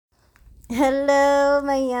Hello,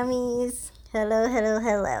 my yummies. Hello, hello,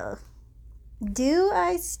 hello. Do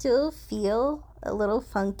I still feel a little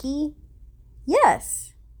funky?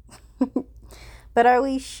 Yes. But are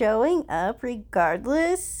we showing up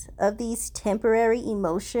regardless of these temporary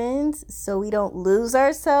emotions so we don't lose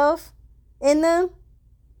ourselves in them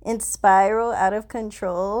and spiral out of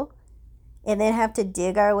control and then have to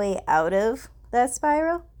dig our way out of that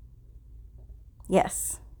spiral?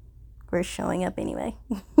 Yes. We're showing up anyway.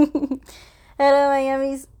 Hello, my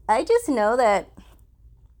yummies. I just know that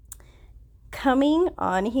coming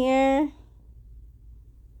on here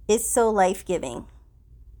is so life-giving.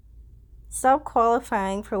 Stop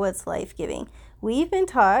qualifying for what's life-giving. We've been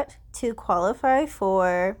taught to qualify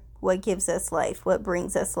for what gives us life, what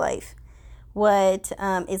brings us life, what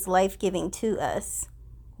is life-giving to us,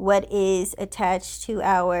 what is attached to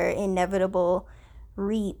our inevitable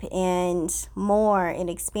reap and more and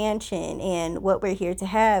expansion and what we're here to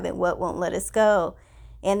have and what won't let us go.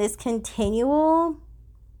 And this continual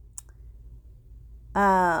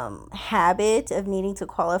habit of needing to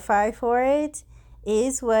qualify for it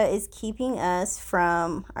is what is keeping us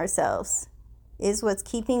from ourselves, is what's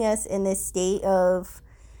keeping us in this state of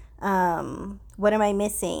what am I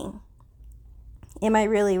missing? Am I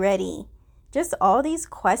really ready? Just all these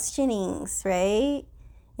questionings, right?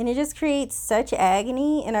 And it just creates such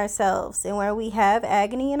agony in ourselves. And where we have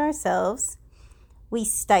agony in ourselves, we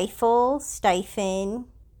stifle,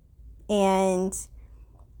 and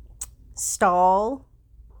stall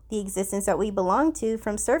the existence that we belong to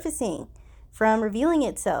from surfacing, from revealing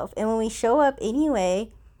itself. And when we show up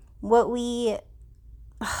anyway,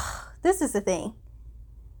 this is the thing.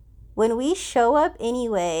 When we show up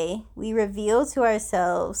anyway, we reveal to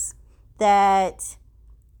ourselves that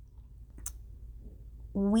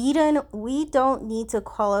we don't need to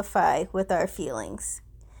qualify with our feelings.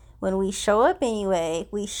 When we show up anyway,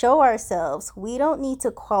 we show ourselves we don't need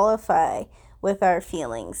to qualify with our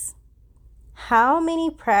feelings. How many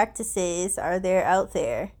practices are there out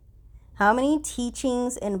there? How many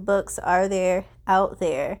teachings and books are there out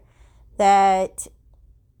there that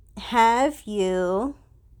have you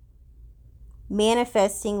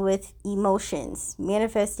manifesting with emotions,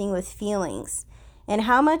 manifesting with feelings? And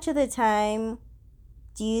how much of the time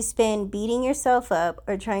do you spend beating yourself up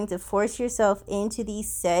or trying to force yourself into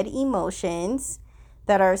these said emotions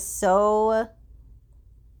that are so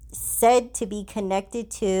said to be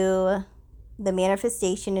connected to the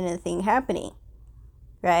manifestation and the thing happening,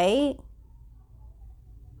 right?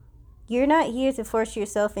 You're not here to force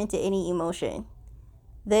yourself into any emotion.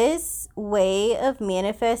 This way of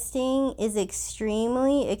manifesting is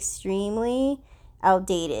extremely, extremely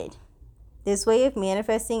outdated. This way of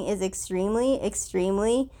manifesting is extremely,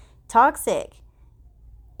 extremely toxic.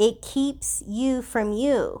 It keeps you from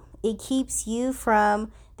you. It keeps you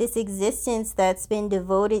from this existence that's been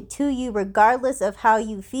devoted to you regardless of how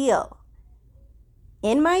you feel.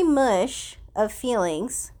 In my mush of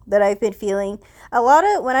feelings that I've been feeling,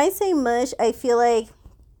 when I say mush, I feel like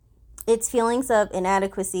it's feelings of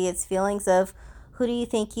inadequacy. It's feelings of who do you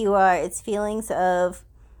think you are? It's feelings of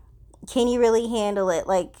can you really handle it?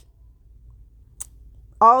 Like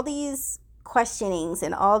all these questionings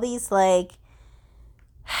and all these like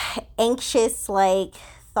anxious like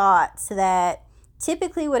thoughts that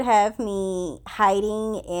typically would have me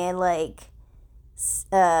hiding and like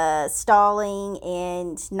stalling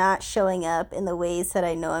and not showing up in the ways that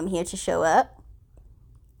I know I'm here to show up.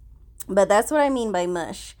 But that's what I mean by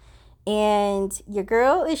mush. And your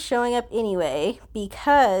girl is showing up anyway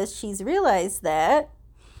because she's realized that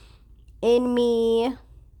in me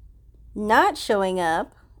not showing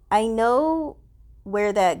up, I know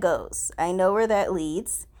where that goes. I know where that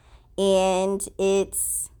leads. And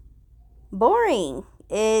it's boring.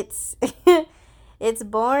 It's it's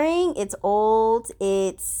boring. It's old.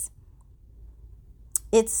 It's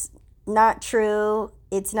not true.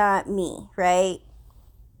 It's not me, right?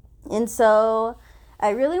 And so I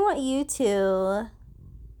really want you to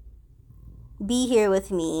be here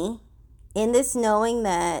with me in this knowing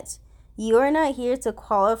that you are not here to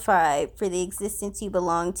qualify for the existence you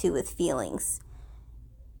belong to with feelings.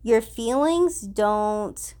 Your feelings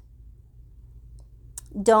don't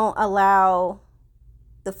allow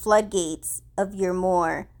the floodgates of your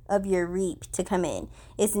reap to come in.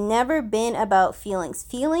 It's never been about feelings.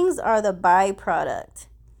 Feelings are the byproduct,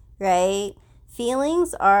 right?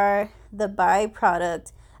 Feelings are the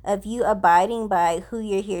byproduct of you abiding by who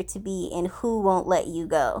you're here to be and who won't let you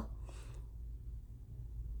go.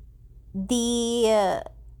 The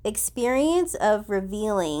experience of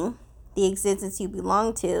revealing the existence you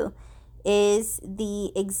belong to is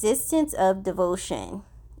the existence of devotion.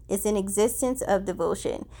 It's an existence of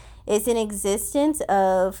devotion. It's an existence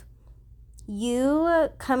of you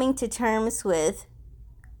coming to terms with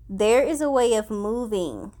there is a way of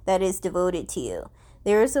moving that is devoted to you.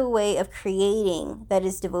 There is a way of creating that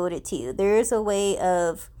is devoted to you. There is a way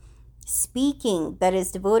of speaking that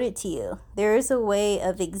is devoted to you. There is a way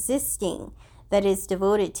of existing that is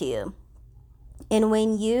devoted to you. And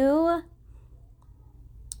when you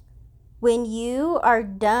are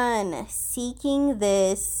done seeking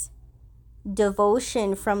this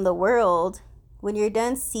devotion from the world, when you're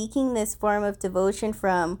done seeking this form of devotion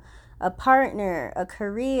from a partner, a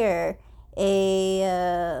career,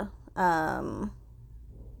 a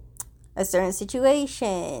certain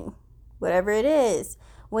situation, whatever it is,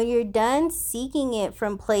 when you're done seeking it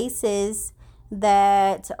from places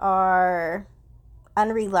that are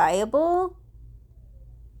unreliable,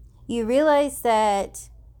 you realize that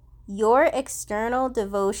your external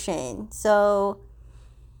devotion, so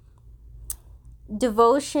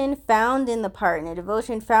devotion found in the partner,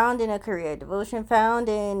 devotion found in a career, devotion found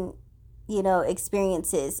in,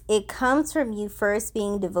 experiences, it comes from you first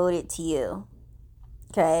being devoted to you.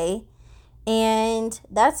 Okay? And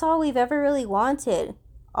that's all we've ever really wanted.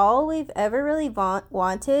 All we've ever really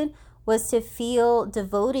wanted was to feel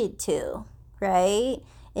devoted to, right?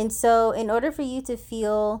 And so in order for you to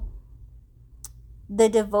feel the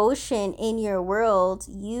devotion in your world,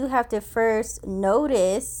 you have to first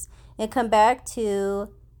notice and come back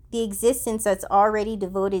to the existence that's already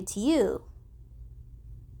devoted to you,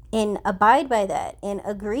 and abide by that and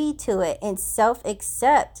agree to it and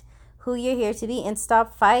self-accept who you're here to be and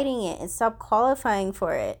stop fighting it and stop qualifying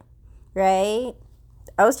for it, right?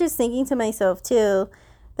 I was just thinking to myself too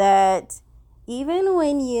that even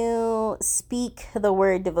when you speak the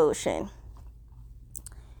word devotion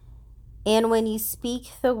and when you speak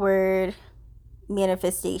the word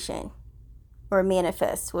manifestation or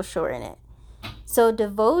manifest, we'll shorten it. So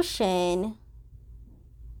devotion,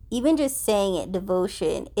 even just saying it,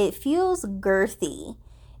 devotion, it feels girthy.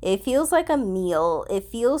 It feels like a meal. It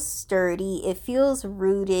feels sturdy. It feels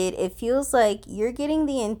rooted. It feels like you're getting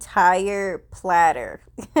the entire platter.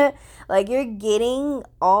 Like you're getting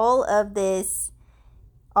all of this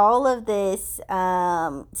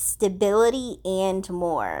stability and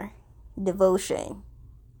more. Devotion,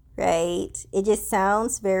 right? It just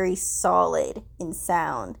sounds very solid and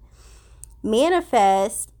sound.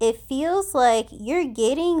 Manifest, it feels like you're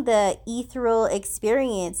getting the ethereal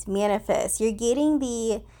experience. Manifest, you're getting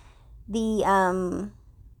the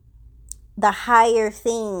higher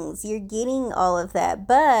things. You're getting all of that,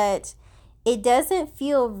 but it doesn't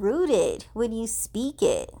feel rooted when you speak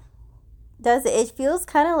it. Does it? It feels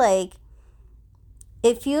kind of like,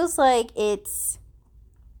 it feels like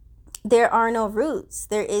there are no roots.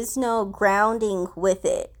 There is no grounding with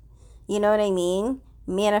it. You know what I mean?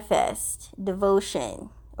 Manifest, devotion,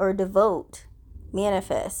 or devote.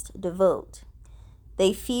 Manifest, devote.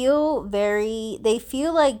 They feel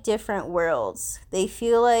like different worlds. They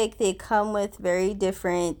feel like they come with very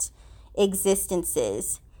different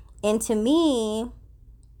existences. And to me,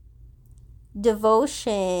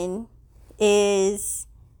 devotion is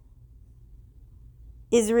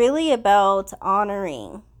really about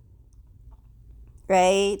honoring,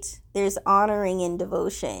 right? There's honoring in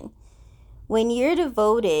devotion. When you're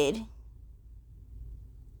devoted,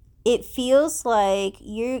 it feels like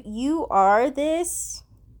you are this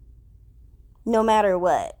no matter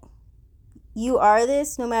what. You are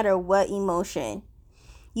this no matter what emotion.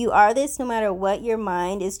 You are this no matter what your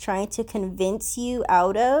mind is trying to convince you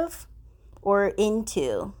out of or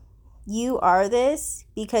into. You are this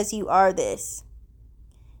because you are this.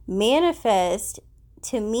 Manifest,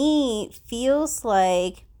 to me, feels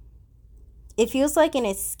like an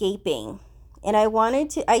escaping. And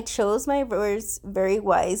I chose my words very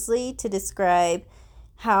wisely to describe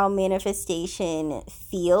how manifestation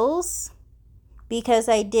feels, because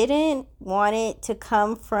I didn't want it to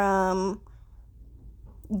come from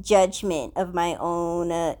judgment of my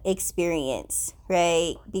own experience,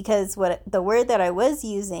 right? Because the word that I was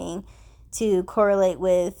using to correlate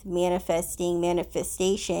with manifestation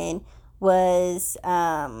was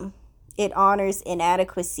it honors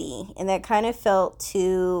inadequacy, and that kind of felt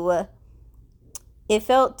too it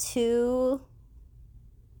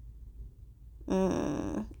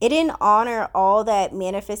didn't honor all that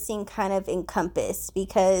manifesting kind of encompassed,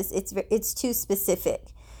 because it's too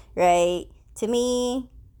specific, right? To me,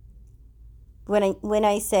 when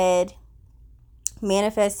I said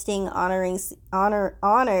manifesting honors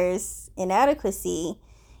inadequacy,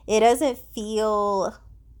 it doesn't feel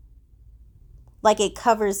like it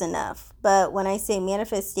covers enough. But when I say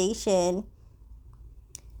manifestation,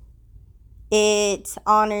 It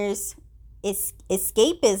honors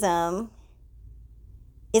escapism.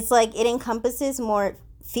 It's like it encompasses more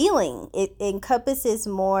feeling. It encompasses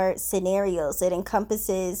more scenarios. It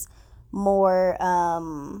encompasses more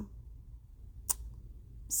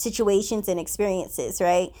situations and experiences,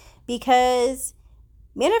 right? Because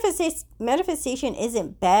manifestation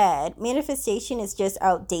isn't bad. Manifestation is just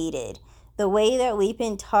outdated. The way that we've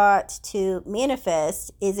been taught to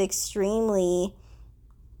manifest is extremely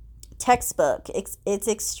textbook. It's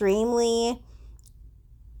extremely,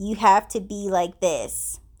 you have to be like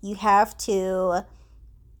this. You have to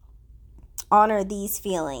honor these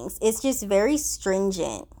feelings. It's just very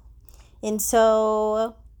stringent. And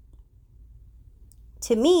so,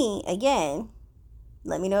 to me, again,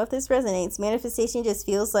 let me know if this resonates. Manifestation just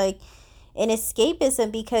feels like an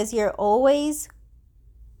escapism because you're always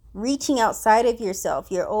reaching outside of yourself.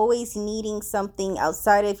 You're always needing something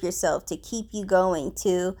outside of yourself to keep you going,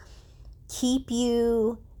 to keep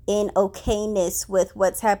you in okayness with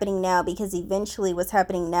what's happening now, because eventually what's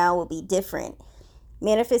happening now will be different.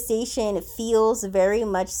 Manifestation feels very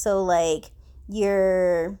much so like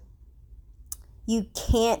you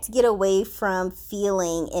can't get away from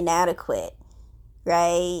feeling inadequate,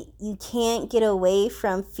 right? You can't get away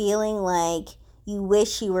from feeling like you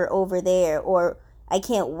wish you were over there, or I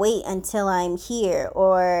can't wait until I'm here,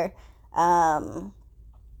 or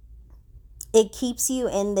it keeps you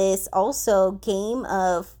in this also game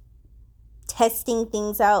of testing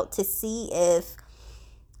things out to see if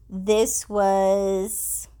this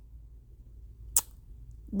was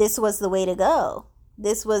the way to go.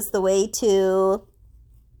 This was the way to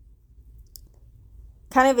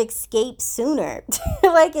kind of escape sooner.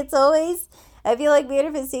 Like, it's always, I feel like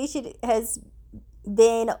manifestation has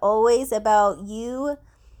been always about you,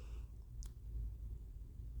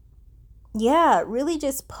 really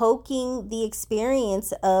just poking the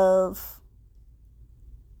experience of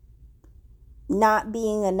not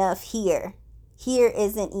being enough here. Here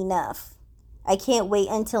isn't enough. I can't wait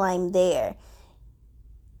until I'm there.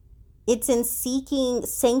 It's in seeking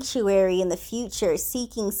sanctuary in the future,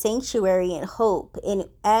 seeking sanctuary in hope. And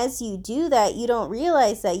as you do that, you don't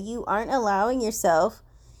realize that you aren't allowing yourself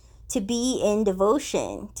to be in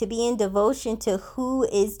devotion to who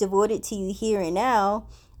is devoted to you here and now,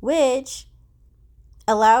 which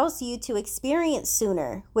allows you to experience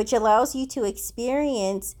sooner, which allows you to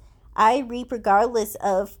experience, I reap regardless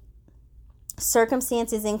of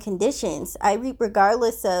circumstances and conditions. I reap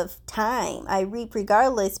regardless of time. I reap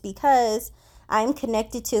regardless because I'm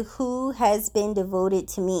connected to who has been devoted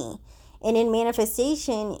to me. And in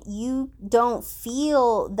manifestation, you don't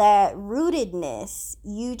feel that rootedness.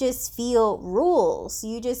 You just feel rules.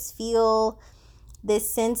 You just feel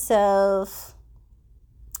this sense of,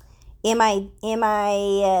 am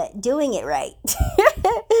I doing it right?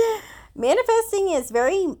 Manifesting is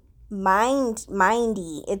very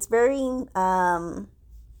mindy. It's very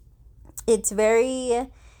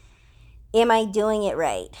am I doing it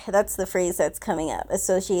right? That's the phrase that's coming up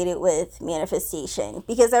associated with manifestation,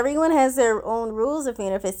 because everyone has their own rules of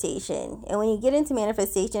manifestation. And when you get into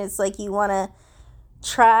manifestation, it's like you want to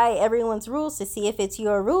try everyone's rules to see if it's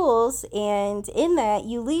your rules, and in that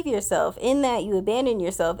you leave yourself, in that you abandon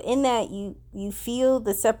yourself, in that you feel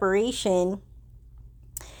the separation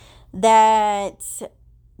that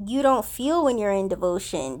you don't feel when you're in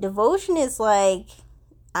devotion. Devotion is like,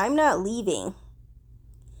 I'm not leaving.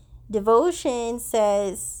 Devotion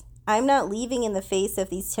says, I'm not leaving in the face of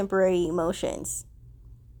these temporary emotions.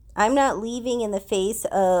 I'm not leaving in the face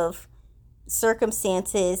of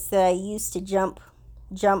circumstances that I used to jump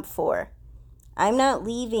for. I'm not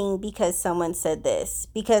leaving because someone said this,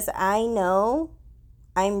 because I know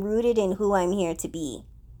I'm rooted in who I'm here to be.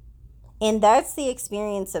 And that's the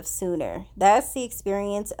experience of sooner. That's the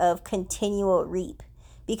experience of continual reap.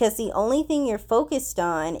 Because the only thing you're focused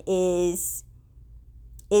on is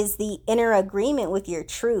the inner agreement with your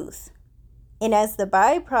truth. And as the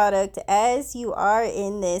byproduct, as you are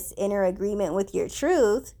in this inner agreement with your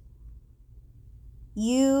truth,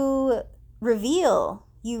 you reveal,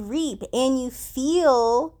 you reap, and you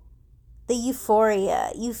feel the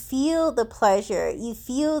euphoria. You feel the pleasure. You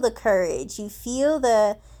feel the courage. You feel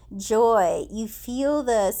the joy. You feel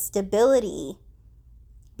the stability,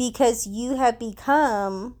 because you have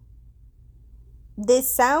become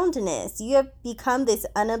this soundness. You have become this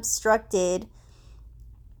unobstructed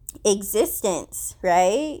existence,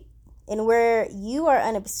 right? And where you are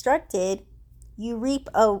unobstructed, you reap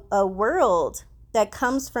a world that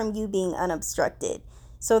comes from you being unobstructed.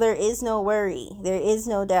 So there is no worry. There is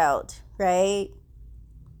no doubt, right?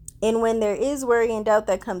 And when there is worry and doubt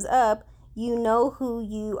that comes up, you know who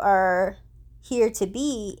you are here to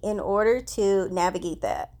be in order to navigate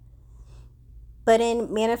that. But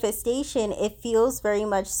in manifestation, it feels very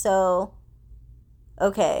much so,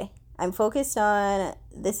 okay, I'm focused on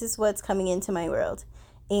this is what's coming into my world.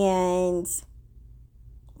 And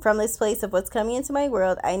from this place of what's coming into my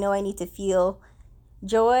world, I know I need to feel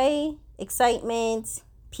joy, excitement,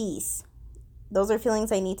 peace. Those are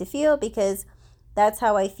feelings I need to feel because that's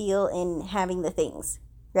how I feel in having the things,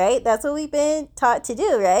 right? That's what we've been taught to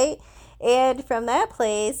do, right? And from that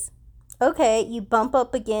place, okay, you bump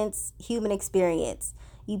up against human experience.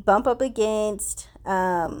 You bump up against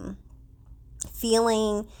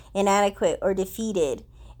feeling inadequate or defeated.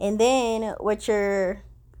 And then what you're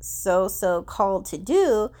so called to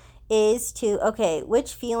do is to, okay,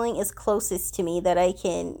 which feeling is closest to me that I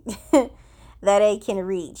can that I can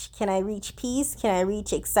reach? Can I reach peace? Can I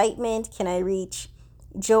reach excitement? Can I reach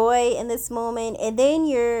joy in this moment? And then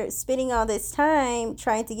you're spending all this time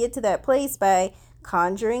trying to get to that place by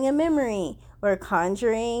conjuring a memory or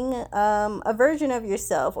conjuring a version of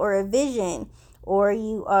yourself or a vision, or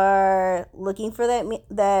you are looking for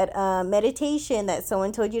that meditation that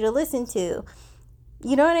someone told you to listen to.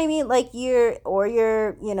 You know what I mean? Like you're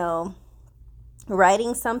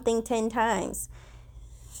writing something 10 times.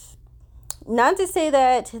 Not to say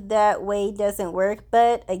that way doesn't work,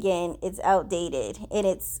 but again, it's outdated and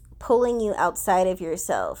it's pulling you outside of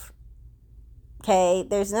yourself. Okay?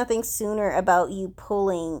 There's nothing sooner about you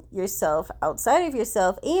pulling yourself outside of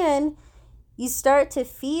yourself, and you start to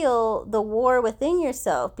feel the war within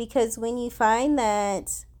yourself, because when you find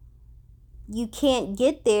that you can't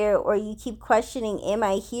get there, or you keep questioning, am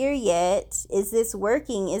I here yet? Is this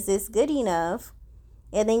working? Is this good enough?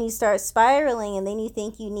 And then you start spiraling, and then you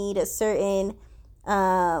think you need a certain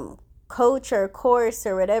coach or course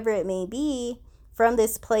or whatever it may be, from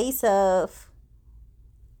this place of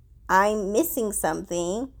I'm missing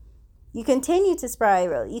something. You continue to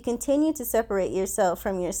spiral. You continue to separate yourself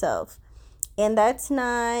from yourself. And that's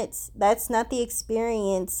not the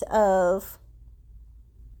experience of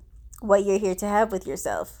what you're here to have with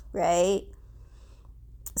yourself, right?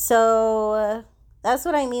 So that's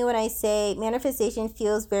what I mean when I say manifestation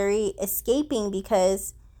feels very escaping,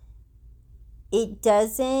 because it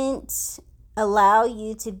doesn't allow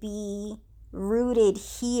you to be rooted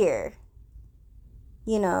here.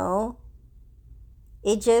 You know,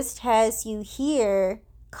 it just has you here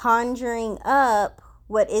conjuring up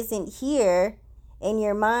what isn't here, and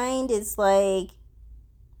your mind is like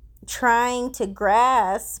trying to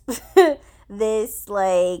grasp this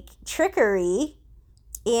like trickery,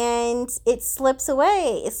 and it slips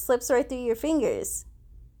away. It slips right through your fingers.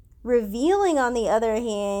 Revealing, on the other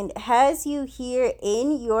hand, has you here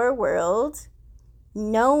in your world,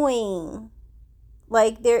 knowing,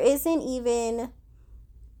 like there isn't even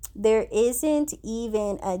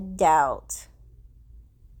a doubt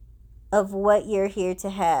of what you're here to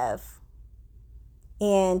have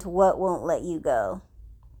and what won't let you go.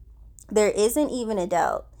 There isn't even a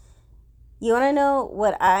doubt. You want to know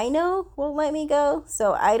what I know won't let me go?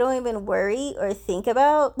 So I don't even worry or think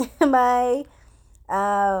about my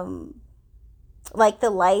like the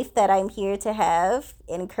life that I'm here to have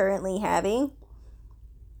and currently having.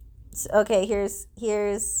 Okay, here's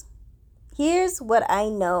what I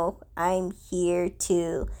know I'm here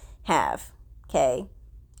to have. Okay.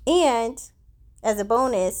 And as a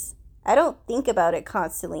bonus, I don't think about it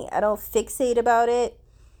constantly. I don't fixate about it,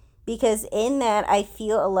 because in that I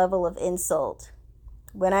feel a level of insult.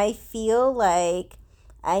 When I feel like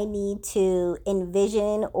I need to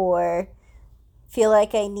envision or feel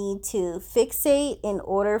like I need to fixate in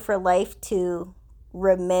order for life to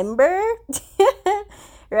remember,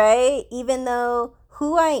 right? Even though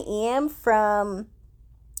who I am from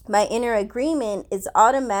my inner agreement is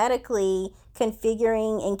automatically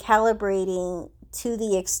configuring and calibrating to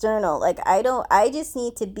the external. Like I just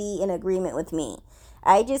need to be in agreement with me.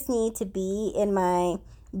 I just need to be in my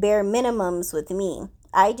bare minimums with me.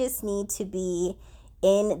 I just need to be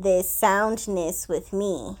in this soundness with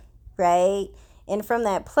me, right? And from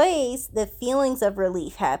that place, the feelings of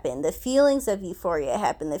relief happen. The feelings of euphoria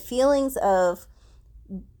happen. The feelings of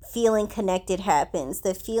feeling connected happens.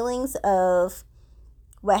 The feelings of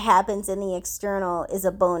what happens in the external is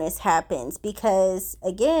a bonus happens. Because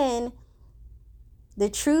again, the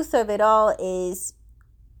truth of it all is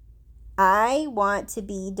I want to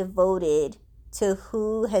be devoted to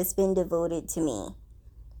who has been devoted to me.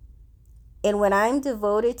 And when I'm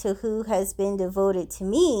devoted to who has been devoted to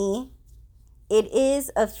me, it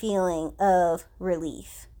is a feeling of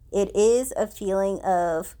relief. It is a feeling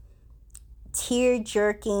of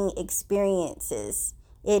tear-jerking experiences.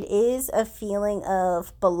 It is a feeling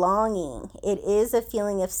of belonging. It is a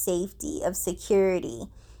feeling of safety, of security.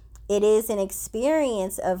 It is an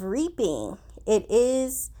experience of reaping. It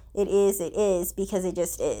is because it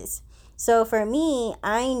just is. So for me,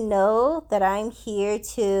 I know that I'm here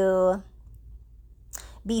to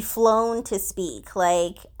be flown to speak.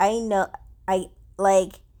 Like, I know,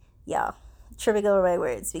 y'all, tripping over my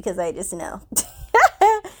words because I just know.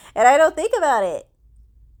 And I don't think about it.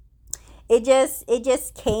 It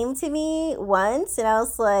just came to me once and I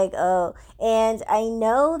was like, oh, and I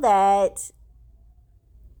know that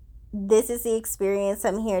this is the experience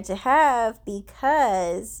I'm here to have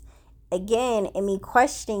because, again, in me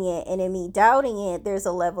questioning it and in me doubting it, there's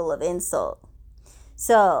a level of insult.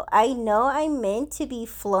 So I know I'm meant to be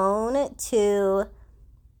flown to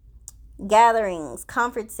gatherings,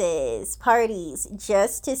 conferences, parties,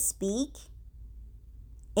 just to speak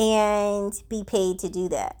and be paid to do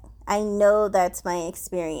that. I know that's my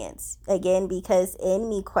experience. Again, because in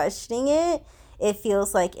me questioning it, it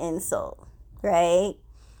feels like insult, right?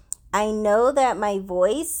 I know that my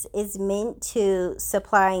voice is meant to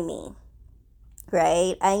supply me,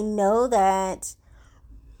 right? I know that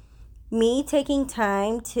me taking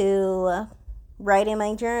time to write in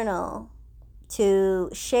my journal, to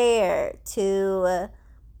share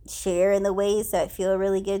in the ways that feel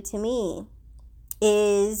really good to me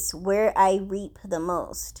is where I reap the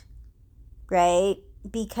most, right?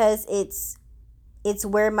 Because it's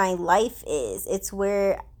where my life is. It's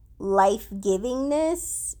where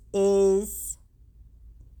life-givingness is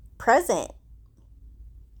present.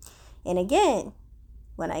 And again,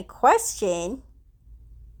 when I question,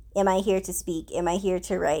 am I here to speak? Am I here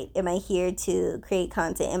to write? Am I here to create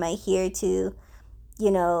content? Am I here to,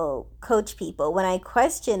 coach people? When I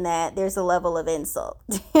question that, there's a level of insult.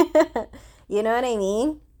 You know what I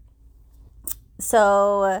mean?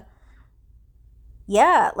 So,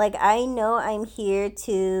 yeah, like I know I'm here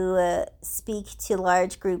to speak to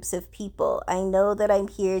large groups of people. I know that I'm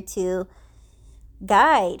here to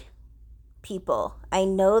guide people. I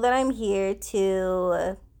know that I'm here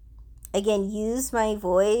to, again, use my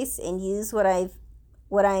voice and use what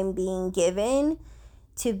I'm being given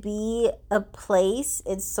to be a place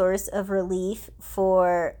and source of relief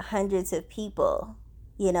for hundreds of people,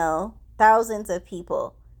 thousands of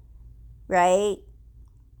people, right?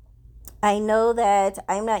 I know that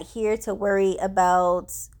I'm not here to worry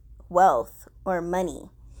about wealth or money.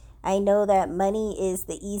 I know that money is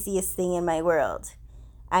the easiest thing in my world.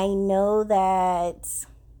 I know that,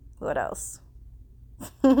 what else?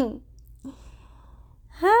 What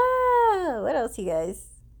else, you guys?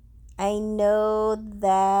 I know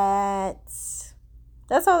that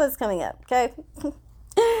that's all that's coming up, okay?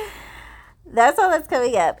 That's all that's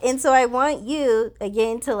coming up. And so I want you,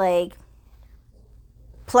 again, to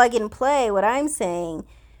plug and play what I'm saying,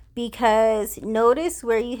 because notice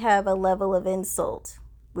where you have a level of insult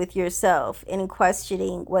with yourself in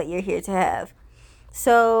questioning what you're here to have.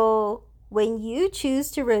 So when you choose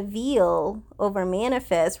to reveal over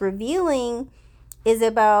manifest, revealing is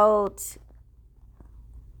about,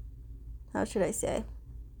 how should I say?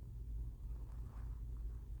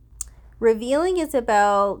 Revealing is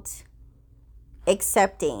about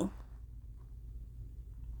accepting.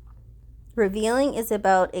 Revealing is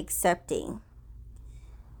about accepting.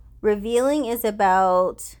 Revealing is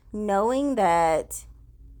about knowing that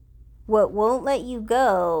what won't let you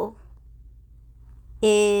go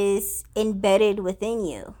is embedded within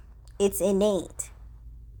you. It's innate.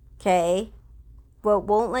 Okay? What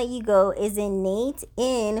won't let you go is innate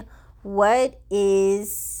in what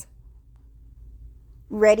is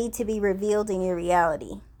ready to be revealed in your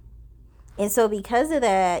reality. And so because of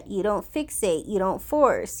that, you don't fixate, you don't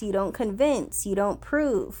force, you don't convince, you don't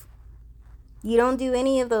prove. You don't do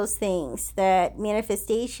any of those things that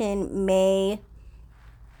manifestation may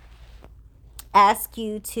ask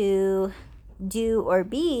you to do or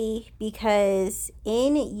be, because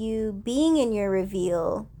in you being in your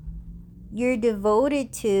reveal, you're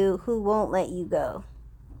devoted to who won't let you go.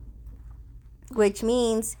 Which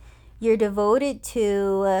means you're devoted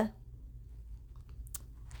to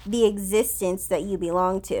the existence that you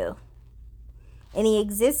belong to. And the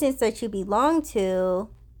existence that you belong to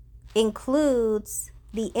includes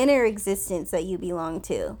the inner existence that you belong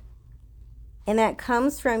to. And that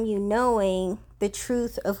comes from you knowing the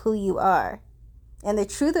truth of who you are. And the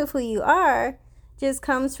truth of who you are just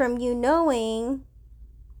comes from you knowing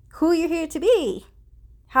who you're here to be,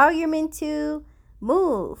 how you're meant to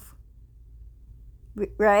move,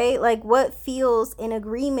 right? Like what feels in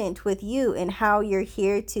agreement with you and how you're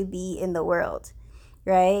here to be in the world,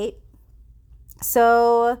 right?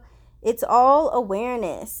 So It's all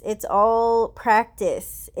awareness. It's all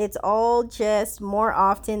practice. It's all just more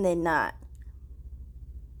often than not.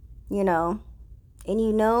 You know? And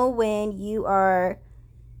you know when you are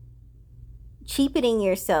cheapening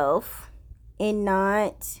yourself and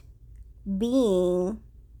not being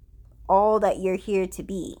all that you're here to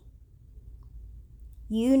be.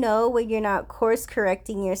 You know when you're not course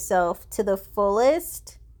correcting yourself to the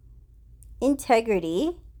fullest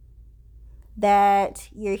integrity that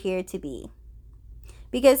you're here to be.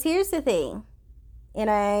 Because here's the thing, and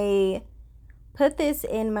I put this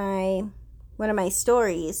in one of my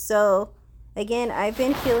stories. So again, I've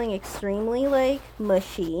been feeling extremely like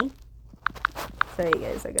mushy. Sorry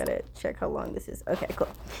guys, I gotta check how long this is. Okay, cool.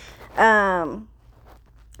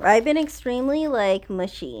 I've been extremely like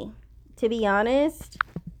mushy. To be honest,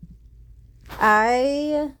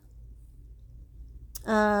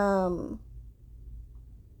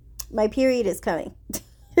 my period is coming.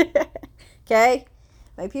 Okay?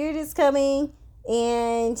 My period is coming,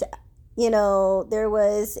 and there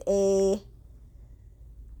was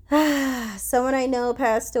someone I know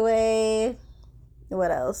passed away.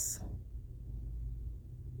 What else?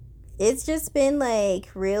 It's just been like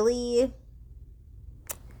really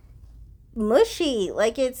mushy.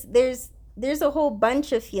 Like there's a whole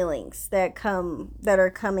bunch of feelings that are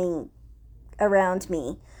coming around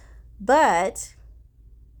me. But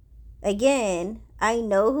again, I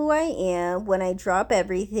know who I am when I drop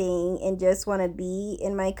everything and just want to be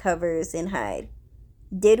in my covers and hide.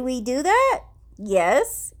 Did we do that?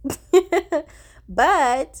 Yes.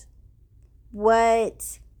 But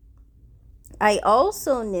what I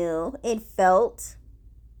also knew and felt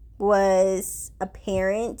was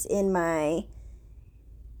apparent in my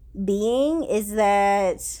being is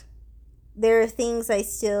that there are things I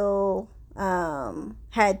still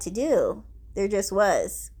had to do. There just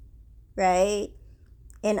was, right?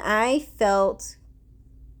 And I felt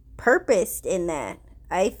purposed in that.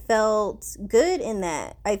 I felt good in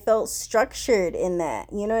that. I felt structured in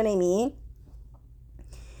that. You know what I mean?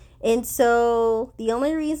 And so the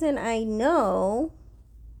only reason I know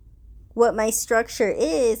what my structure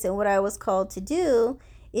is and what I was called to do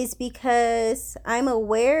is because I'm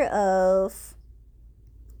aware of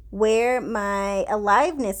where my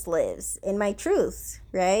aliveness lives in my truths,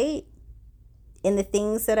 right? In the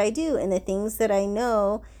things that I do, in the things that I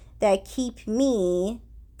know that keep me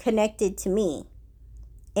connected to me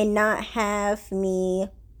and not have me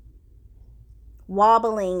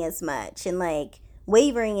wobbling as much and like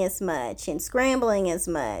wavering as much and scrambling as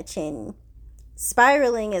much and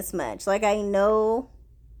spiraling as much. Like I know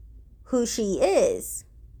who she is.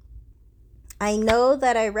 I know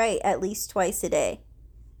that I write at least twice a day,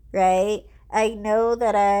 right? I know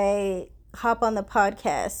that I hop on the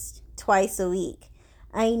podcast twice a week.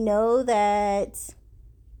 I know that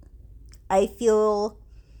I feel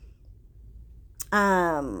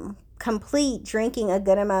complete drinking a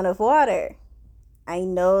good amount of water. I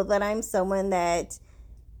know that I'm someone that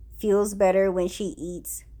feels better when she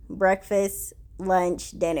eats breakfast,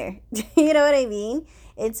 lunch, dinner. You know what I mean?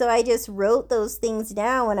 And so I just wrote those things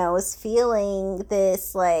down when I was feeling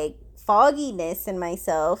this like fogginess in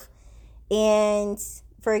myself. And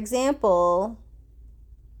for example,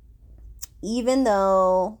 even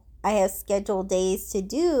though I have scheduled days to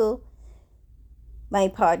do my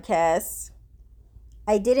podcasts,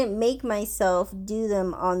 I didn't make myself do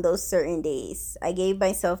them on those certain days. I gave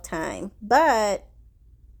myself time. But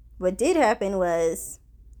what did happen was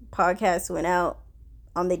podcasts went out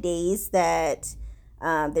on the days that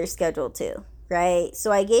they're scheduled to, right?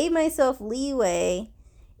 So I gave myself leeway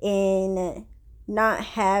in not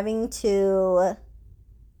having to,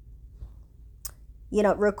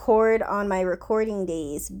 record on my recording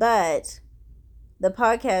days, but the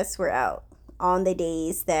podcasts were out on the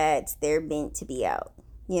days that they're meant to be out,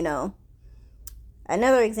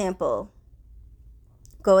 Another example,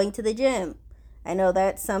 going to the gym. I know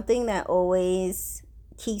that's something that always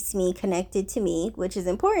keeps me connected to me, which is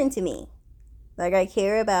important to me. Like I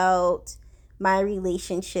care about my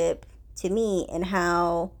relationship to me and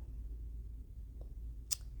how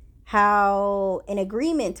in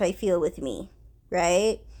agreement I feel with me,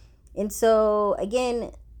 right? And so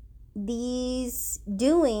again, these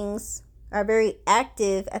doings are very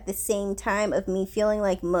active at the same time of me feeling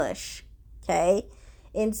like mush, okay?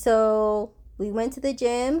 And so we went to the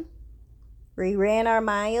gym, we ran our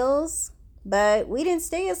miles, but we didn't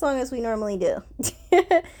stay as long as we normally do,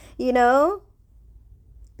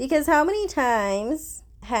 Because how many times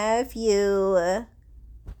have you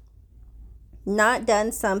not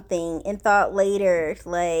done something and thought later,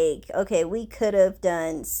 like, okay, we could have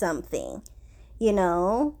done something,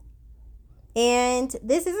 And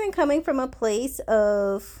this isn't coming from a place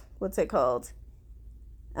of, what's it called?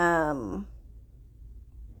 What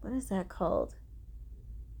is that called?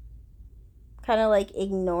 Kind of like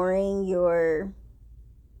ignoring your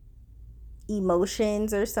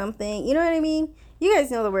emotions or something. You know what I mean? You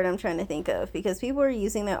guys know the word I'm trying to think of, because people are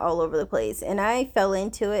using that all over the place. And I fell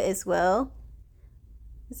into it as well.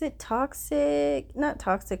 Is it toxic? Not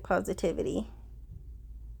toxic positivity.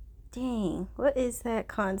 Dang, what is that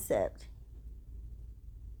concept?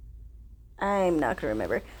 I'm not going to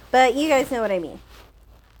remember. But you guys know what I mean.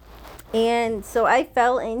 And so I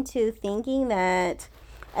fell into thinking that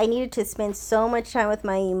I needed to spend so much time with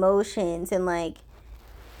my emotions and like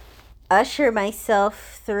usher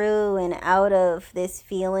myself through and out of this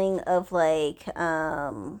feeling of like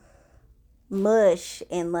mush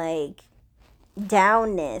and like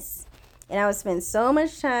downness. And I would spend so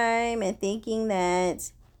much time and thinking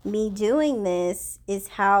that me doing this is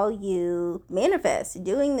how you manifest.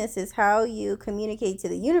 Doing this is how you communicate to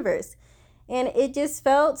the universe. And it just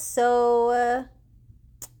felt so,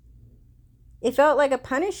 it felt like a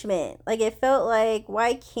punishment. Like it felt like,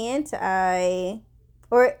 why can't I,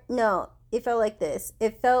 or no, it felt like this.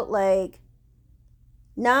 It felt like,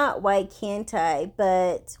 not why can't I,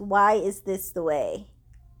 but why is this the way?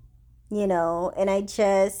 You know, and I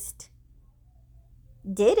just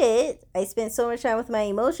did it. I spent so much time with my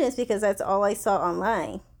emotions because that's all I saw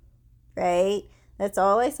online, right? That's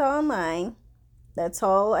all I saw online. That's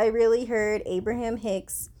all I really heard Abraham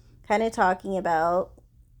Hicks kind of talking about,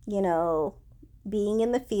 you know, being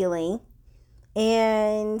in the feeling.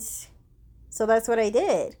 And so that's what I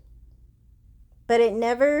did. But it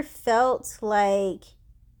never felt like,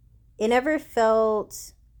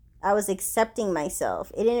 I was accepting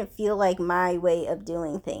myself. It didn't feel like my way of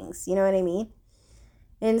doing things. You know what I mean?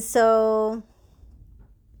 And so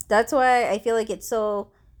that's why I feel like it's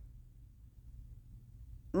so,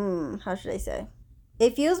 how should I say?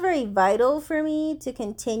 It feels very vital for me to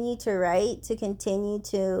continue to write, to continue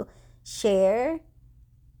to share.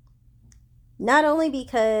 Not only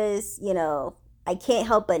because, you know, I can't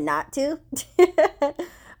help but not to,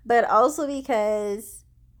 but also because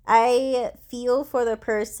I feel for the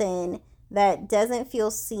person that doesn't feel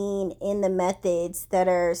seen in the methods that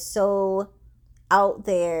are so out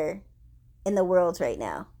there in the world right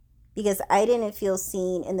now. Because I didn't feel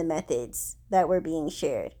seen in the methods that were being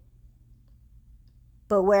shared.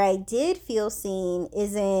 But where I did feel seen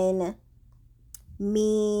is in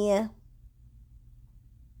me.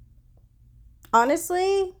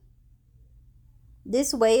 Honestly,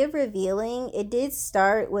 this way of revealing, it did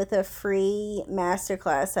start with a free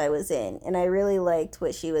masterclass I was in. And I really liked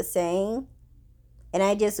what she was saying. And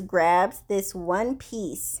I just grabbed this one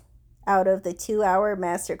piece out of the 2-hour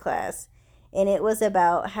masterclass. And it was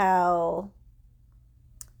about how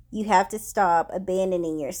you have to stop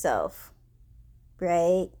abandoning yourself,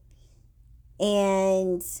 right?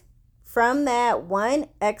 And from that one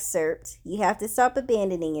excerpt, you have to stop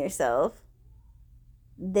abandoning yourself,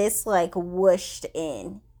 this like whooshed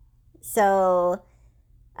in. So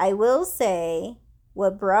I will say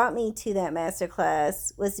what brought me to that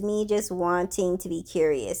masterclass was me just wanting to be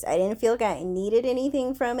curious. I didn't feel like I needed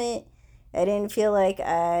anything from it. I didn't feel like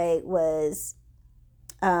I was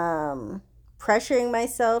pressuring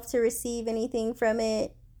myself to receive anything from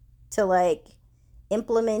it, to like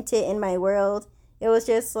implement it in my world. It was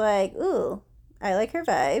just like, ooh, I like her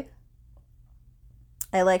vibe.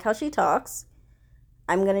 I like how she talks.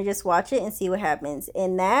 I'm going to just watch it and see what happens.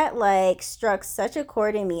 And that like struck such a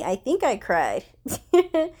chord in me. I think I cried.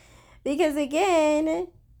 Because again,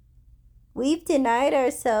 we've denied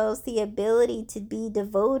ourselves the ability to be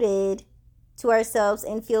devoted to ourselves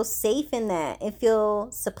and feel safe in that and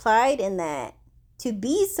feel supplied in that, to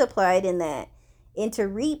be supplied in that and to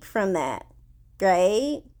reap from that,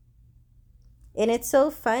 right? And it's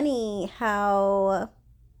so funny how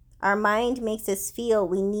our mind makes us feel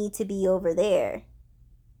we need to be over there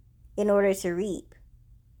in order to reap.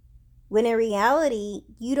 When in reality,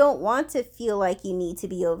 you don't want to feel like you need to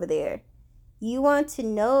be over there. You want to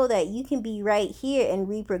know that you can be right here and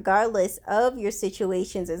reap regardless of your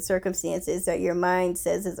situations and circumstances that your mind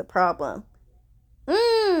says is a problem.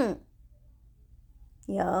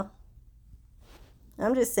 Y'all,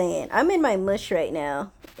 I'm just saying, I'm in my mush right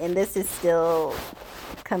now, and this is still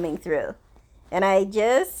coming through. And I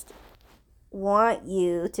just want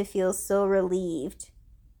you to feel so relieved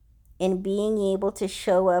in being able to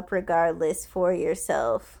show up regardless for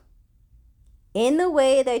yourself in the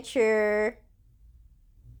way that you're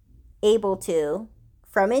able to,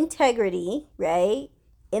 from integrity, right?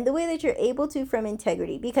 In the way that you're able to from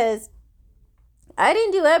integrity. Because I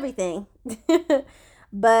didn't do everything.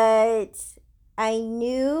 But I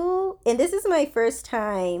knew, and this is my first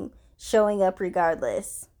time showing up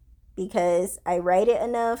regardless because I write it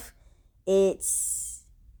enough. It's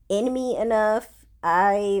in me enough.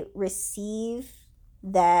 I receive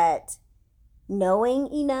that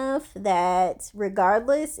knowing enough that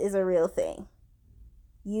regardless is a real thing.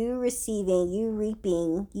 You receiving, you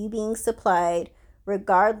reaping, you being supplied,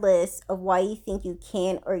 regardless of why you think you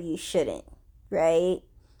can't or you shouldn't, right?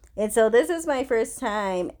 And so this is my first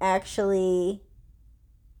time actually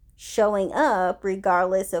showing up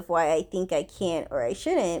regardless of why I think I can't or I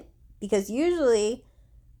shouldn't, because usually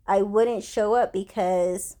I wouldn't show up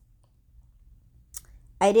because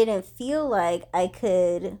I didn't feel like I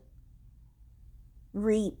could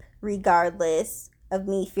reap regardless of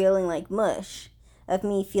me feeling like mush, of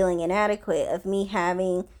me feeling inadequate, of me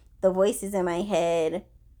having the voices in my head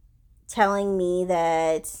telling me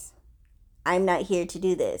that I'm not here to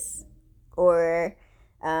do this, or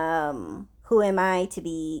who am I to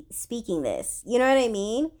be speaking this? You know what I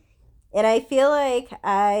mean? And I feel like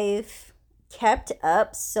I've kept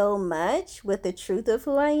up so much with the truth of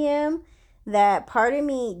who I am that part of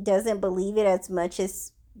me doesn't believe it as much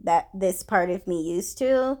as that this part of me used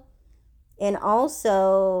to. And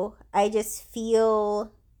also, I just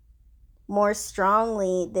feel more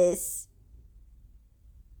strongly this,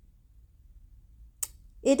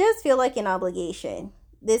 it does feel like an obligation.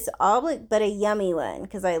 But a yummy one,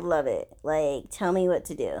 because I love it. Like, tell me what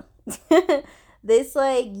to do. This,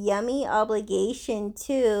 like, yummy obligation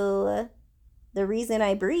to the reason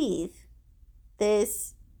I breathe.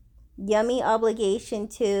 This yummy obligation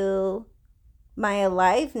to my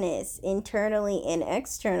aliveness internally and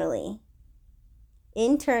externally.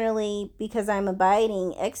 Internally, because I'm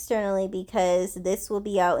abiding. Externally, because this will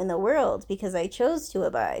be out in the world, because I chose to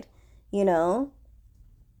abide, you know?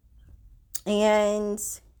 And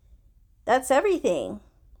that's everything,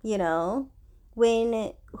 you know?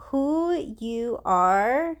 When who you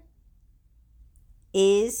are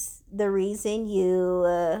is the reason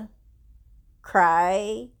you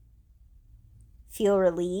cry, feel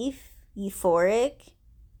relief, euphoric,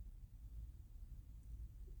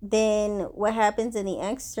 then what happens in the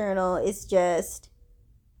external is just,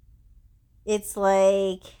 it's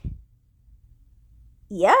like,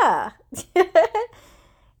 yeah,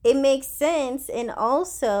 it makes sense. And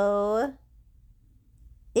also,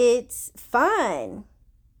 it's fun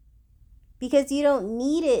because you don't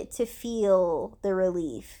need it to feel the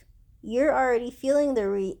relief. You're already feeling the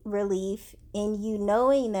relief, and you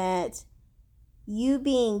knowing that you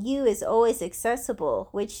being you is always accessible,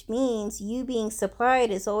 which means you being supplied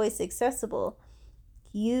is always accessible.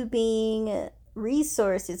 You being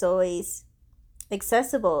resourced is always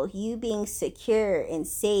accessible. You being secure and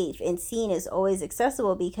safe and seen is always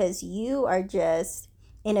accessible because you are just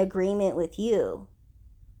in agreement with you.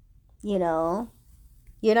 You know,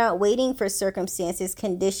 you're not waiting for circumstances,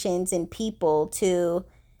 conditions, and people to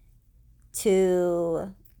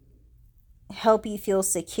help you feel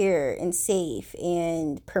secure and safe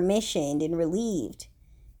and permissioned and relieved.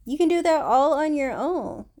 You can do that all on your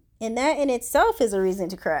own. And that in itself is a reason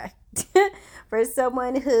to cry. For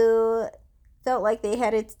someone who felt like they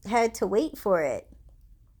had to wait for it,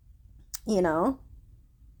 you know?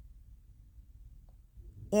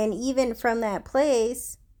 And even from that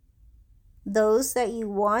place, those that you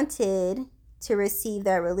wanted to receive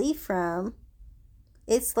that relief from,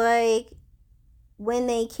 it's like when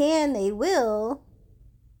they can, they will.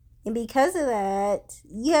 And because of that,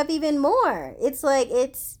 you have even more. It's like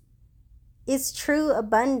it's true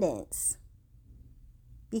abundance.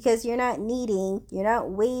 Because you're not needing, you're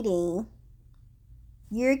not waiting.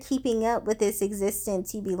 You're keeping up with this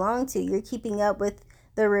existence you belong to. You're keeping up with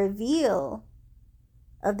the reveal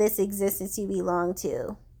of this existence you belong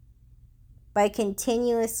to by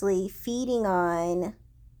continuously feeding on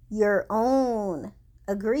your own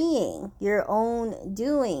agreeing, your own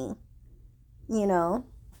doing, you know?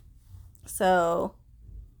 So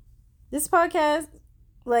this podcast,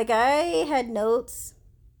 like, I had notes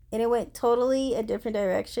and it went totally a different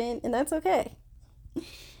direction, and that's okay.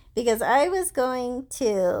 Because I was going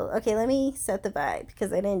to, okay, let me set the vibe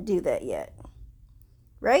because I didn't do that yet.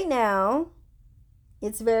 Right now,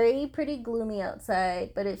 it's very pretty gloomy outside,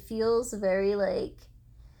 but it feels very, like,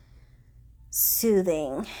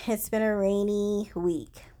 soothing. It's been a rainy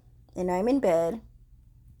week, and I'm in bed.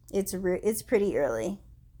 It's pretty early.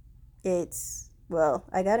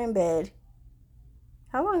 I got in bed.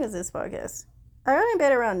 How long is this podcast? I got in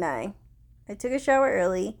bed around 9. I took a shower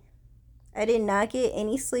early. I did not get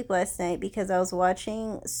any sleep last night because I was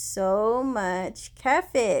watching so much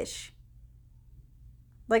Catfish.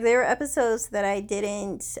 Like, there were episodes that I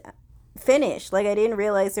didn't finish. Like, I didn't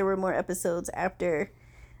realize there were more episodes after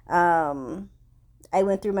I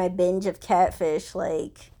went through my binge of Catfish,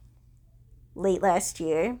 like, late last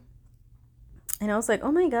year. And I was like,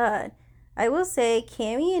 oh my God. I will say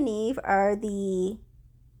Cammy and Eve are the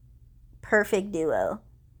perfect duo.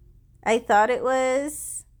 I thought it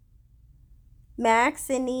was Max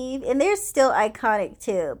and Neve, and they're still iconic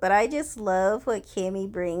too, but I just love what Cammy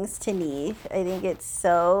brings to Neve. I think it's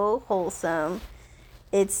so wholesome.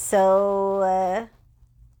 It's so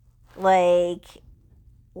like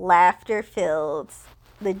laughter filled.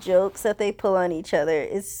 The jokes that they pull on each other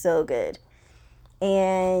is so good.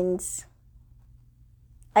 And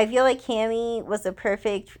I feel like Cammy was a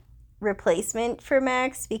perfect replacement for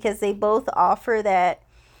Max because they both offer that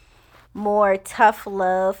more tough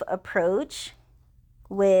love approach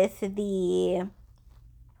with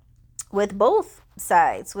both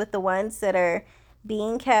sides, with the ones that are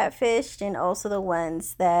being catfished and also the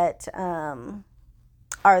ones that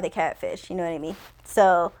are the catfish, you know what I mean?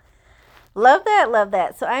 So love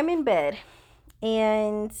that. So I'm in bed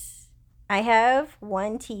and I have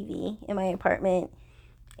one TV in my apartment,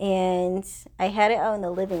 and I had it out in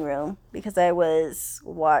the living room because I was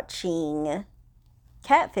watching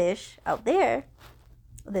Catfish out there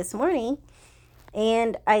this morning.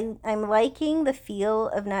 And I'm liking the feel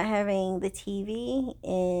of not having the TV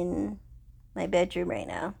in my bedroom right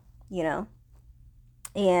now, you know?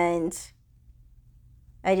 And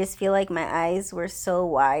I just feel like my eyes were so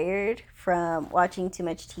wired from watching too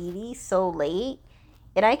much TV so late.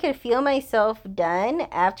 And I could feel myself done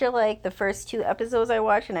after like the first 2 episodes I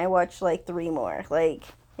watched, and I watched like 3 more. Like,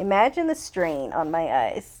 imagine the strain on my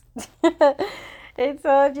eyes. And so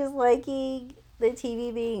I'm just liking the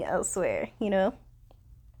TV being elsewhere, you know?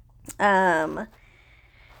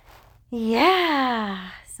 Yeah.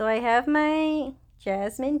 So I have my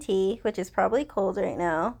jasmine tea, which is probably cold right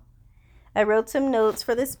now. I wrote some notes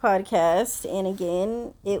for this podcast, and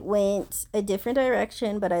again, it went a different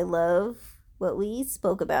direction, but I love what we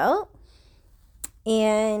spoke about.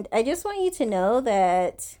 And I just want you to know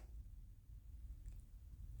that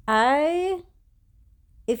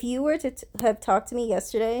if you were to have talked to me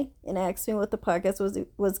yesterday and asked me what the podcast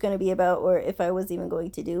was going to be about, or if I was even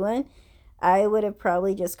going to do one, I would have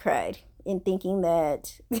probably just cried in thinking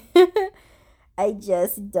that I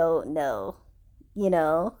just don't know, you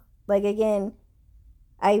know? Like, again,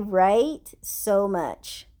 I write so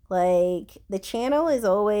much. Like, the channel is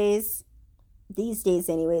always, these days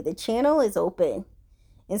anyway, the channel is open.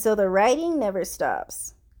 And so the writing never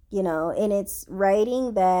stops, you know? And it's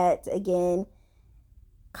writing that, again,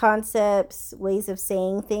 concepts, ways of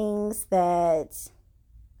saying things that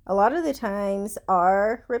a lot of the times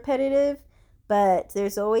are repetitive, but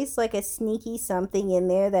there's always like a sneaky something in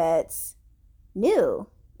there that's new.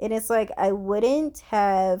 And it's like, I wouldn't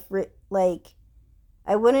have written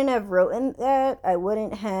that, I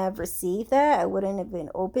wouldn't have received that, I wouldn't have been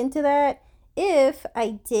open to that if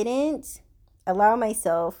I didn't allow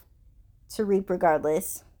myself to reap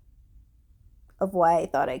regardless of why I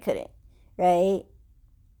thought I couldn't, right?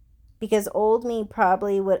 Because old me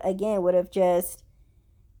probably would have just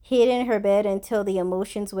hid in her bed until the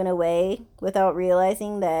emotions went away without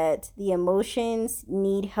realizing that the emotions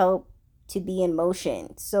need help to be in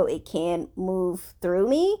motion so it can move through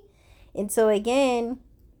me. And so again,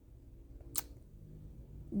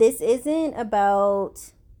 this isn't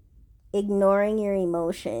about ignoring your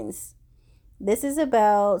emotions. This is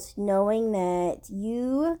about knowing that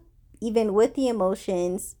you, even with the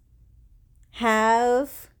emotions,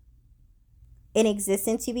 have an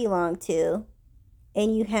existence you belong to,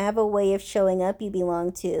 and you have a way of showing up you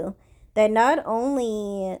belong to that not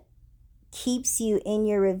only keeps you in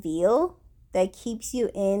your reveal, that keeps you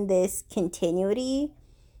in this continuity,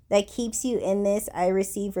 that keeps you in this I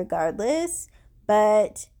receive regardless,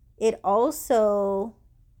 but it also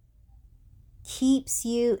keeps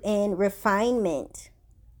you in refinement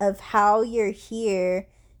of how you're here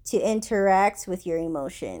to interact with your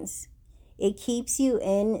emotions. It keeps you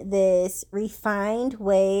in this refined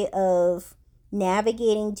way of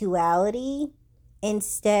navigating duality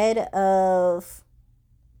instead of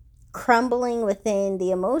crumbling within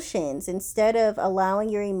the emotions, instead of allowing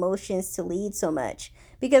your emotions to lead so much.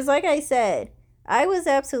 Because like I said, I was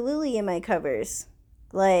absolutely in my covers,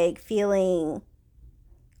 like feeling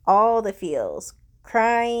all the feels,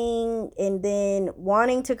 crying and then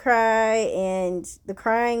wanting to cry, and the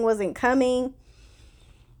crying wasn't coming.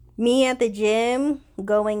 Me at the gym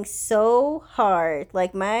going so hard,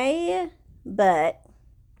 like my butt,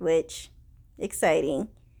 which exciting.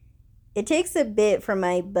 It takes a bit for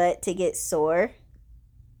my butt to get sore,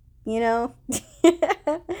 you know?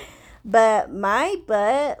 But my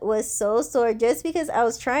butt was so sore just because I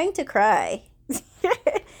was trying to cry.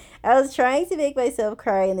 I was trying to make myself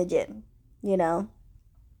cry in the gym. You know,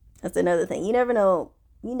 that's another thing. You never know.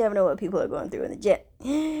 You never know what people are going through in the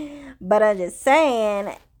gym. But I'm just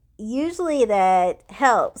saying, usually that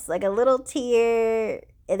helps. Like a little tear,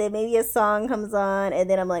 and then maybe a song comes on, and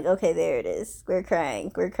then I'm like, okay, there it is. We're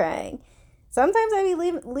crying. We're crying. Sometimes I be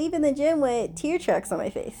leaving the gym with tear trucks on my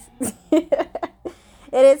face.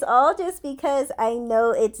 And it's all just because I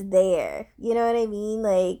know it's there. You know what I mean?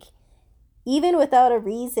 Like, even without a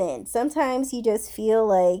reason, sometimes you just feel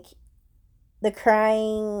like the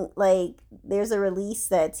crying, like there's a release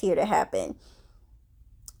that's here to happen.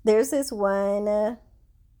 There's this one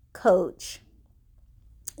coach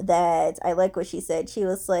that I like what she said. She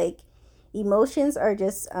was like, emotions are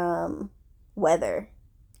just weather.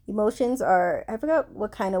 Emotions are, I forgot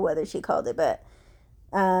what kind of weather she called it, but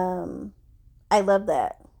I love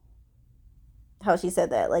that. How she said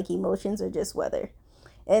that. Like, emotions are just weather.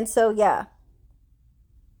 And so, yeah,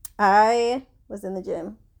 I was in the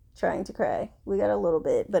gym trying to cry. We got a little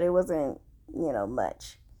bit, but it wasn't,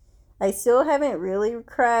 much. I still haven't really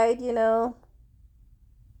cried, and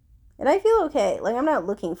I feel okay. Like, I'm not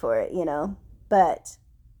looking for it, but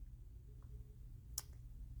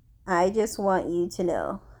I just want you to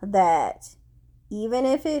know that even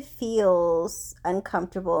if it feels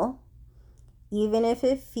uncomfortable, even if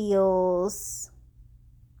it feels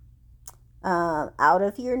out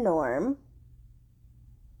of your norm,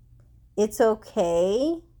 it's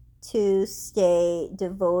okay to stay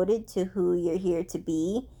devoted to who you're here to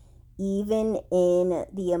be, even in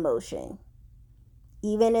the emotion,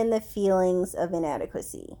 even in the feelings of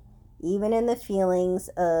inadequacy, even in the feelings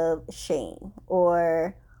of shame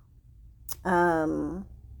or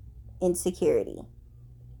insecurity,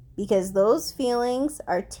 because those feelings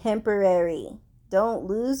are temporary. Don't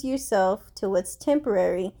lose yourself to what's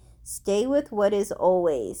temporary. Stay with what is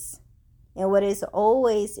always. And what is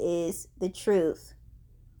always is the truth.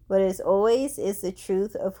 What is always is the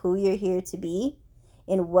truth of who you're here to be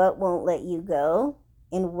and what won't let you go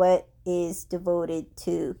and what is devoted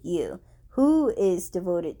to you. Who is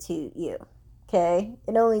devoted to you. Okay?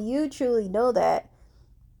 And only you truly know that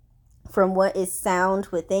from what is sound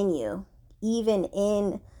within you, even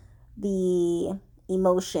in the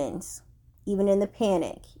emotions, even in the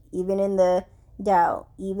panic, even in the doubt,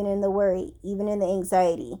 even in the worry, even in the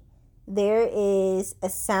anxiety. There is a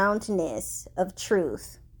soundness of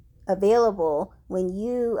truth available when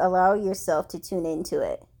you allow yourself to tune into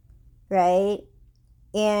it, right?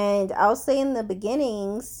 And I'll say in the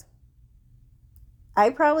beginnings, I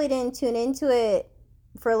probably didn't tune into it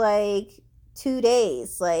for like 2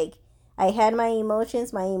 days. Like, I had my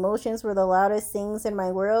emotions were the loudest things in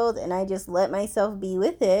my world, and I just let myself be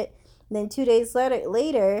with it. And then 2 days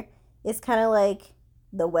later, it's kind of like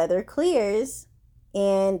the weather clears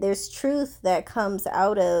and there's truth that comes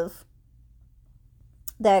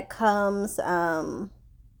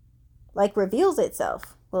like reveals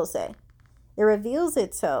itself, we'll say. It reveals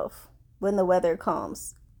itself when the weather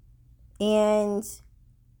calms. And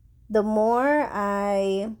the more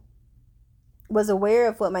I was aware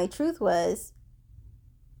of what my truth was,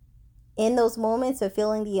 in those moments of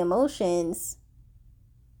feeling the emotions,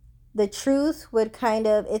 the truth would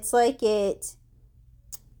it's like it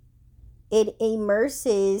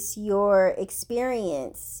immerses your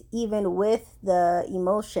experience even with the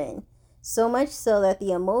emotion. So much so that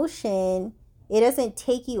the emotion, it doesn't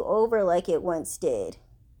take you over like it once did.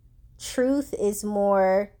 Truth is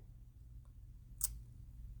more,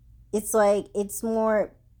 it's like it's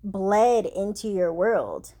more bled into your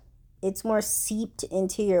world. It's more seeped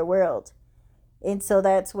into your world. And so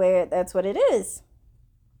that's what it is.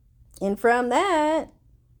 And from that,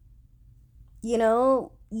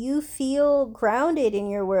 you feel grounded in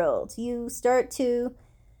your world. You start to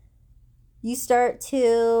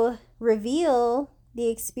reveal the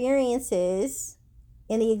experiences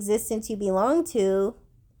and the existence you belong to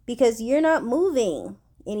because you're not moving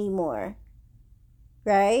anymore,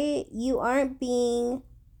 right? You aren't being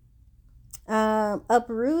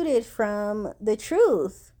uprooted from the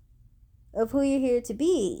truth of who you're here to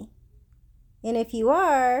be. And if you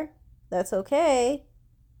are, that's okay,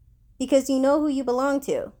 because you know who you belong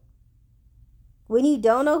to. When you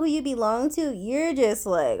don't know who you belong to, you're just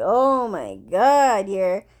like, oh my God,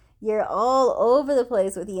 you're all over the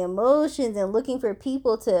place with the emotions and looking for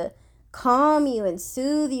people to calm you and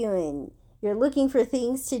soothe you, and you're looking for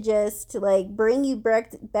things to just like bring you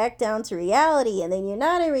back down to reality, and then you're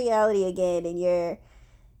not in reality again, and you're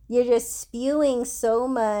just spewing so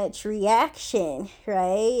much reaction,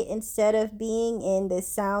 right? Instead of being in this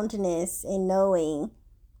soundness and knowing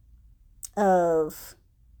of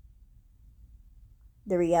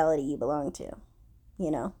the reality you belong to,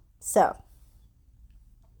 So,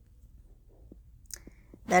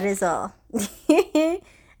 that is all.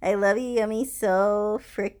 I love you, Yummy, so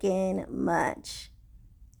freaking much.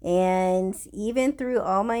 And even through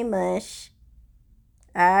all my mush,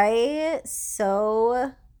 even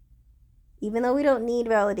though we don't need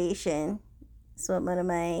validation, so one of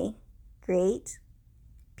my great,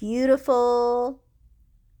 beautiful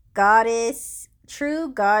goddess, true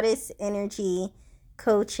goddess energy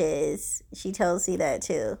coaches, she tells me that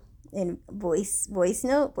too in voice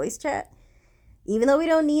chat. Even though we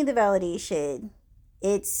don't need the validation,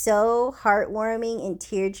 it's so heartwarming and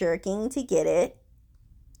tear-jerking to get it.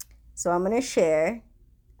 So I'm going to share.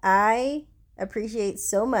 I appreciate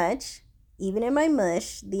so much, even in my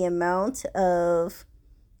mush, the amount of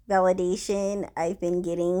validation I've been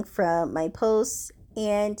getting from my posts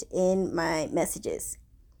and in my messages.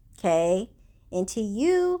 Okay? And to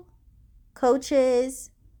you, coaches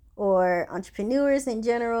or entrepreneurs in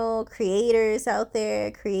general, creators out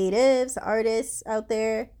there, creatives, artists out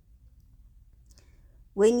there,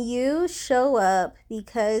 when you show up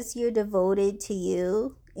because you're devoted to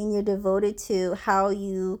you and you're devoted to how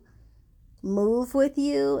you move with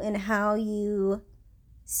you and how you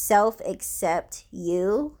self-accept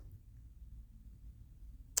you,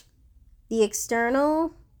 the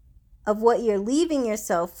external of what you're leaving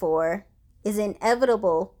yourself for is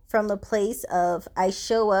inevitable from the place of I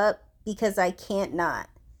show up because I can't not,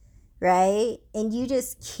 right? And you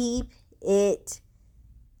just keep it.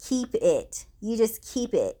 You just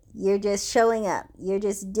keep it. You're just showing up. You're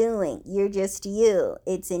just doing. You're just you.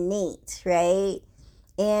 It's innate, right?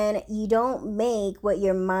 And you don't make what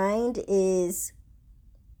your mind is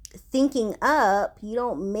thinking up, you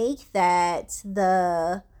don't make it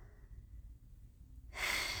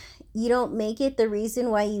the reason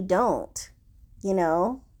why you don't,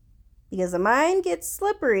 because the mind gets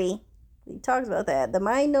slippery. We talked about that. The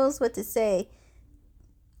mind knows what to say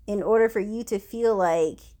in order for you to feel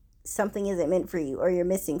like something isn't meant for you, or you're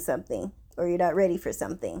missing something, or you're not ready for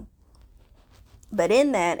something. But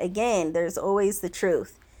in that, again, there's always the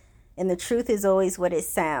truth. And the truth is always what is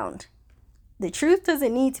sound. The truth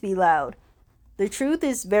doesn't need to be loud. The truth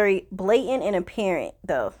is very blatant and apparent,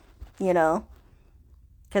 though,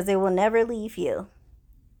 because it will never leave you.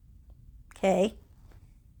 Okay?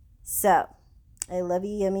 So, I love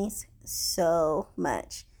you, yummies, so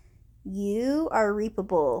much. You are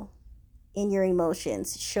reapable in your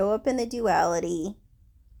emotions. Show up in the duality.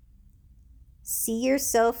 See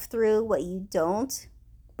yourself through what you don't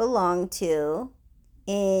belong to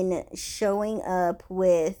in showing up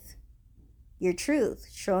with your truth,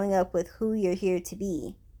 showing up with who you're here to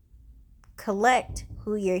be. Collect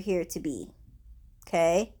who you're here to be.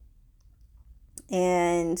 Okay?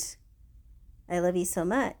 And I love you so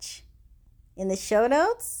much. In the show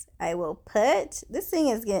notes, I will put, this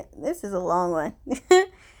is a long one.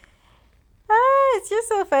 It's just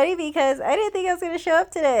so funny because I didn't think I was going to show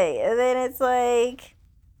up today. And then it's like,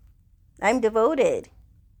 I'm devoted.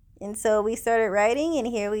 And so we started writing and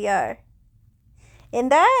here we are.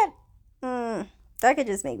 And that could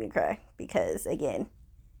just make me cry because, again,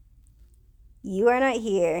 you are not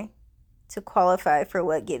here to qualify for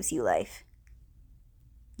what gives you life.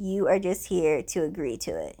 You are just here to agree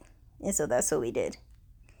to it. And so that's what we did.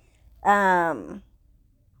 Again,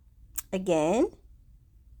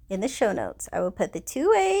 in the show notes, I will put the 2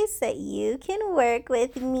 ways that you can work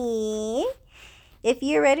with me if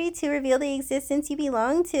you're ready to reveal the existence you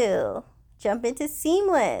belong to. Jump into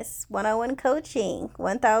seamless one-on-one coaching,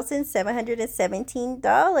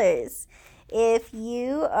 $1,717. If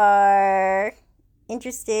you are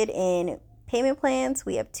interested in payment plans,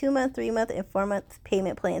 we have 2-month, 3-month, and 4-month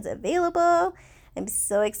payment plans available. I'm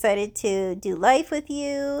so excited to do life with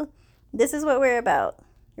you. This is what we're about,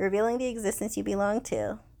 revealing the existence you belong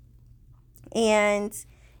to. And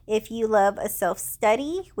if you love a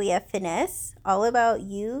self-study, we have Finesse, all about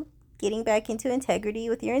you getting back into integrity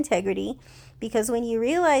with your integrity. Because when you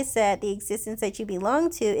realize that the existence that you belong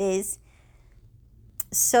to is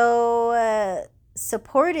so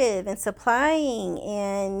supportive and supplying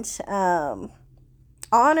and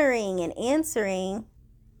honoring and answering,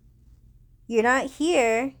 you're not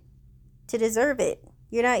here to deserve it.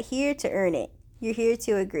 You're not here to earn it. You're here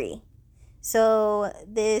to agree. So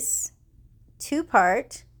this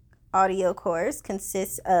 2-part audio course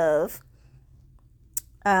consists of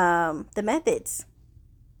the methods,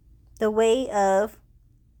 the way of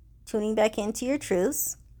tuning back into your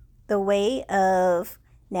truths, the way of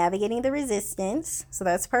navigating the resistance. So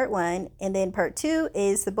that's part 1. And then part 2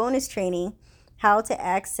 is the bonus training, how to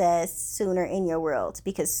access Sooner in your world,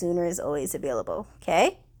 because Sooner is always available.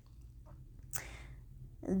 Okay?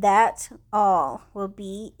 That all will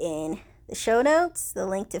be in the show notes. The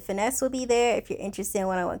link to Finesse will be there. If you're interested in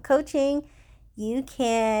one-on-one coaching, you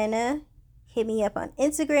can hit me up on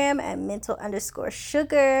Instagram at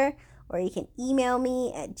mental_sugar, or you can email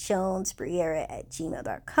me at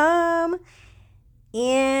jonesbriera@gmail.com.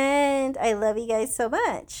 And I love you guys so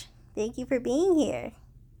much. Thank you for being here.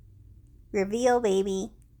 Reveal,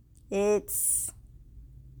 baby. It's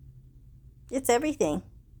everything.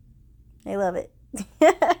 I love it.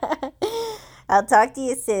 I'll talk to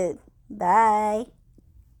you soon. Bye.